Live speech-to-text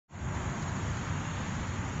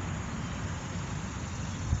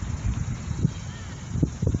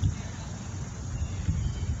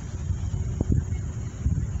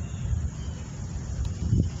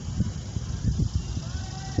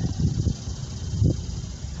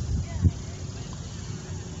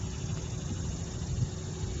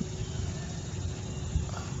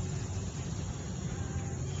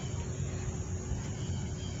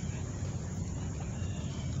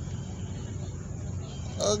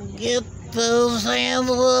Get those hands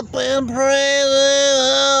up and praise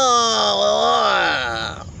the Lord.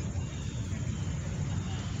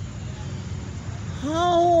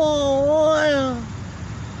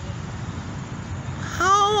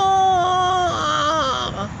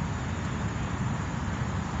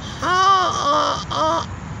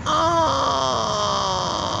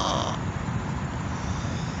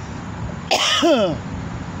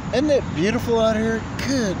 Isn't it beautiful out here?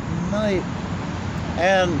 Good night.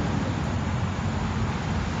 And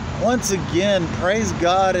once again, praise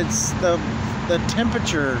God, it's the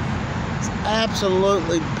temperature is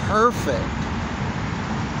absolutely perfect.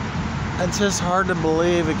 It's just hard to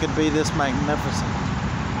believe it could be this magnificent.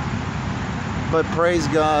 But praise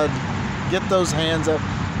God, get those hands up.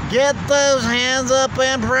 Get those hands up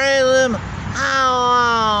and praise Him.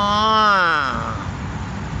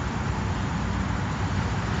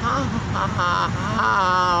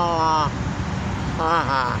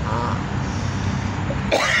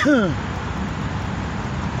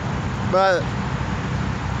 But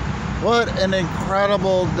what an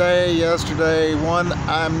incredible day yesterday, one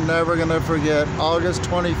I'm never gonna forget. August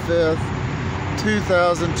 25th,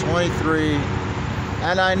 2023,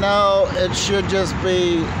 and I know it should just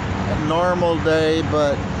be a normal day,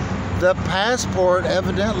 but the passport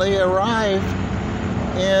evidently arrived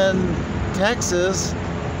in Texas.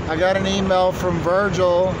 I got an email from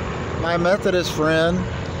Virgil, my Methodist friend,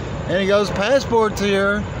 and he goes, "Passport's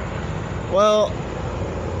here." Well,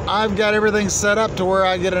 I've got everything set up to where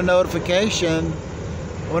I get a notification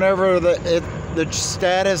whenever the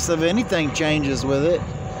status of anything changes with it.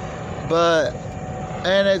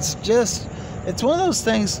 And it's one of those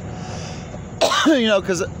things, you know,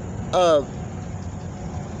 because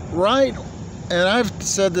right, and I've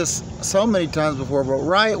said this so many times before, but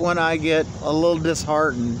right when I get a little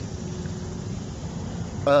disheartened,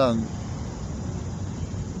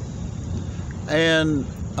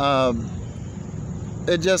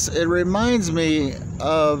 it reminds me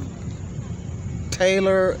of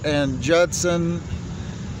Taylor and Judson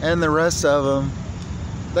and the rest of them.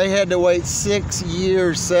 They had to wait 6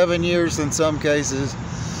 years, 7 years in some cases,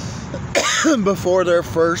 before their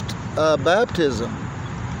first baptism.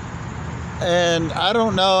 And I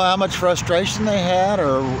don't know how much frustration they had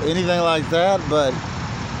or anything like that, but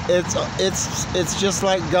it's just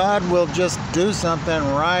like God will just do something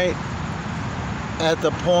right at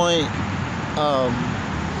the point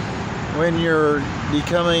when you're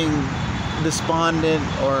becoming despondent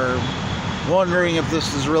or wondering if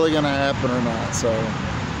this is really going to happen or not. So,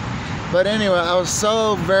 but anyway, I was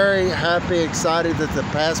so very happy, excited that the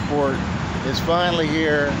passport is finally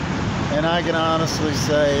here, and I can honestly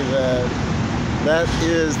say that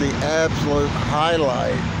is the absolute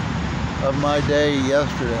highlight of my day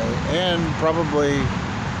yesterday, and probably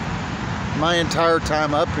my entire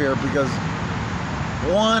time up here, because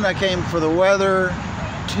one, I came for the weather,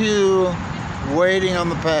 two, waiting on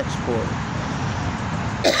the passport.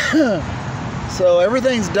 So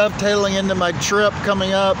everything's dovetailing into my trip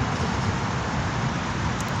coming up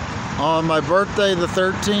on my birthday, the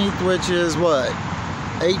 13th, which is what,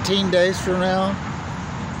 18 days from now.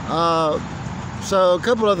 So a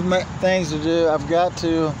couple of things to do. I've got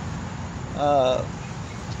to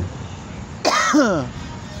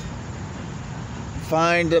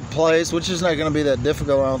find a place, which is not going to be that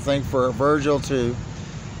difficult, I don't think, for Virgil to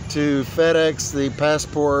FedEx the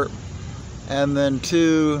passport, and then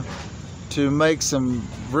to make some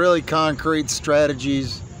really concrete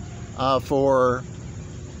strategies for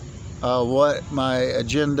what my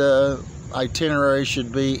agenda itinerary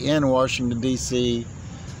should be in Washington, D.C.,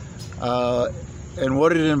 and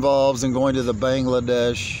what it involves in going to the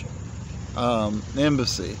Bangladesh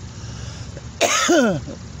embassy.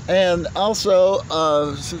 And also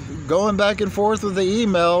going back and forth with the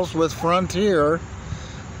emails with Frontier,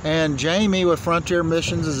 and Jamie with Frontier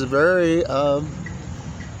Missions is a very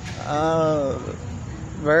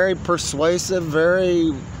very persuasive,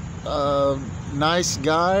 very nice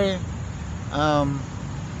guy.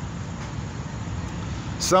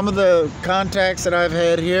 Some of the contacts that I've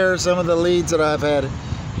had here, some of the leads that I've had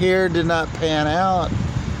here did not pan out,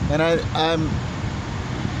 and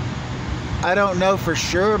I don't know for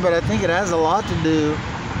sure, but I think it has a lot to do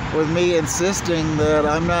with me insisting that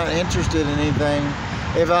I'm not interested in anything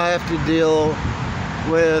if I have to deal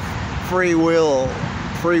with free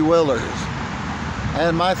willers.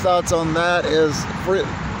 And my thoughts on that is,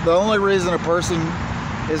 the only reason a person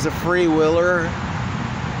is a free willer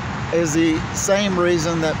is the same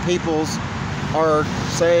reason that people's are,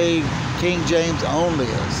 say, King James only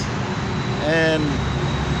is. And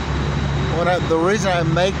the reason I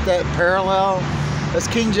make that parallel as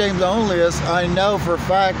King James onlyists, I know for a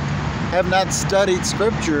fact have not studied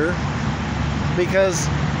Scripture, because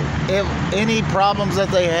any problems that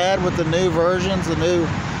they had with the new versions, the new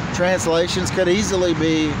translations, could easily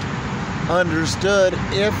be understood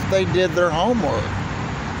if they did their homework,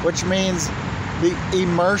 which means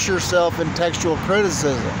immerse yourself in textual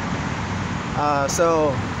criticism.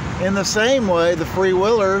 So in the same way, the free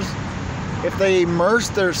willers, if they immerse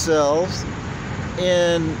themselves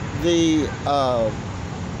in the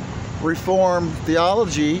Reformed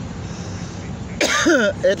theology,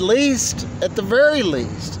 at the very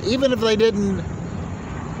least, even if they didn't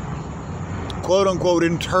quote unquote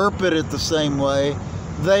interpret it the same way,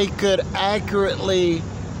 they could accurately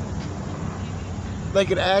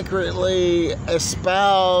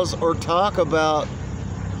espouse or talk about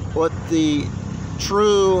what the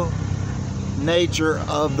true nature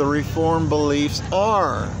of the Reformed beliefs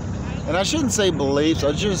are. And I shouldn't say beliefs,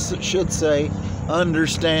 I just should say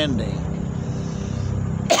understanding.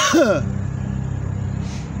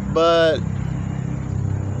 But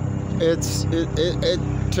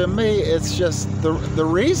to me, it's just the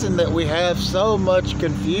reason that we have so much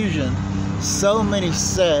confusion, so many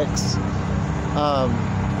sects,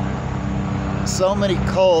 so many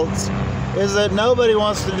cults, is that nobody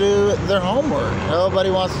wants to do their homework. Nobody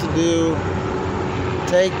wants to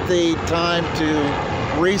take the time to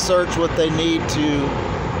research what they need to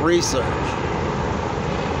research.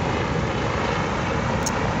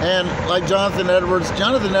 And like Jonathan Edwards,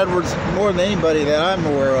 more than anybody that I'm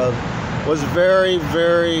aware of, was very,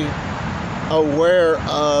 very aware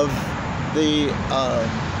of the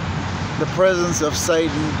presence of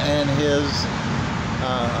Satan and his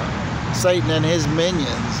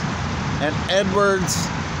minions. And Edwards,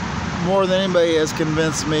 more than anybody, has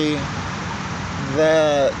convinced me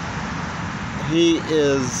that he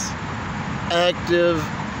is active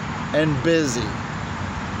and busy.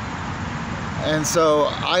 And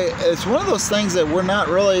so it's one of those things that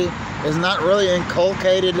is not really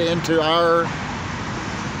inculcated into our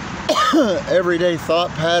everyday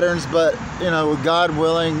thought patterns, but with God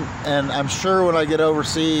willing, and I'm sure when I get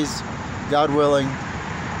overseas, God willing,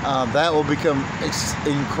 that will become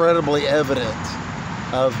incredibly evident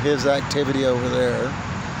of his activity over there.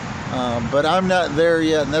 But I'm not there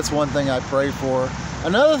yet, and that's one thing I pray for.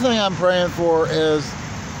 Another thing I'm praying for is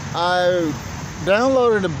I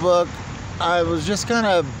downloaded a book. I was just kind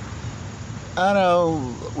of,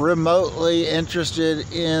 remotely interested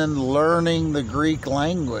in learning the Greek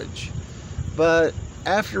language. But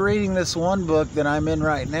after reading this one book that I'm in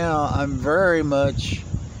right now, I'm very much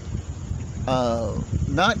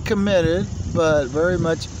not committed, but very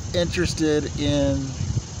much interested in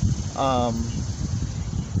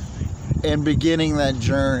beginning that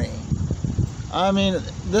journey. I mean,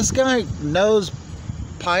 this guy knows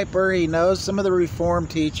Piper, he knows some of the Reformed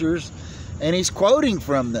teachers, and he's quoting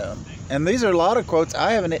from them. And these are a lot of quotes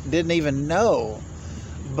I didn't even know.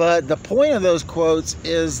 But the point of those quotes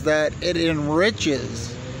is that it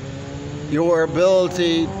enriches your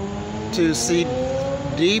ability to see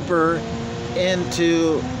deeper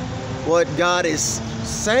into what God is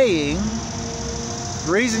saying.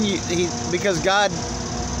 The reason because God,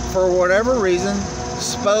 for whatever reason,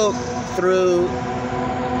 spoke through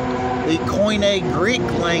the Koine Greek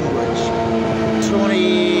language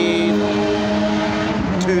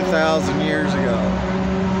 22,000 years ago.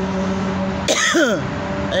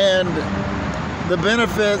 And the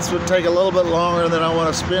benefits would take a little bit longer than I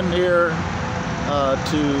want to spend here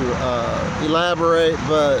to elaborate,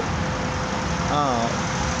 but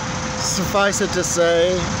suffice it to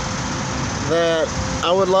say that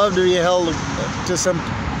I would love to be held to some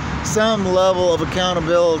level of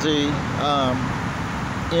accountability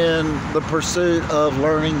in the pursuit of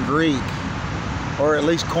learning Greek, or at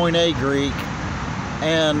least Koine Greek,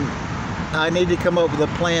 and I need to come up with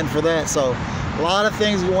a plan for that. So a lot of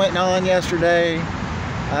things went on yesterday.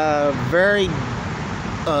 Very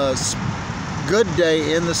good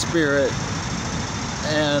day in the spirit,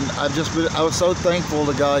 and I was so thankful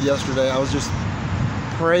to God yesterday. I was just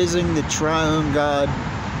praising the triune God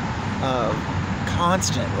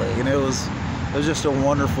constantly, and it was just a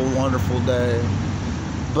wonderful, wonderful day.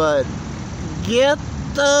 But get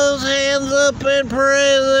those hands up and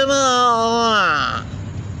praise Him all.